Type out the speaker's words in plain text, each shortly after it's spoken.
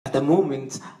At the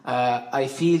moment, I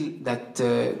feel that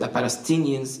the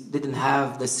Palestinians didn't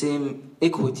have the same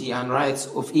equity and rights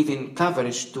of even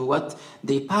coverage to what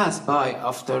they passed by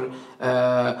after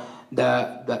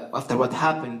after what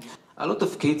happened. A lot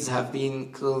of kids have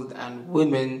been killed and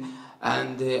women,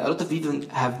 and a lot of even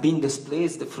have been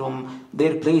displaced from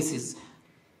their places.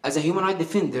 As a human rights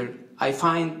defender, I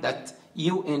find that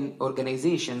UN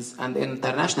organizations and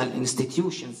international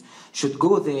institutions should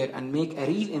go there and make a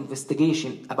real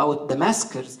investigation about the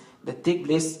massacres that take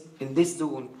place in this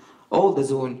zone, all the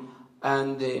zone.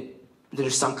 And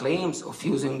there's some claims of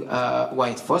using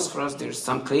white phosphorus. There's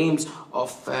some claims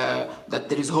of that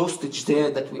there is hostage there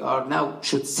that we are now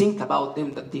should think about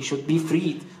them, that they should be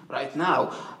freed right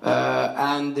now.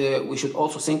 And we should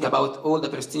also think about all the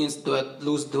Palestinians that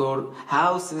lose their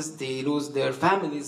houses, they lose their families.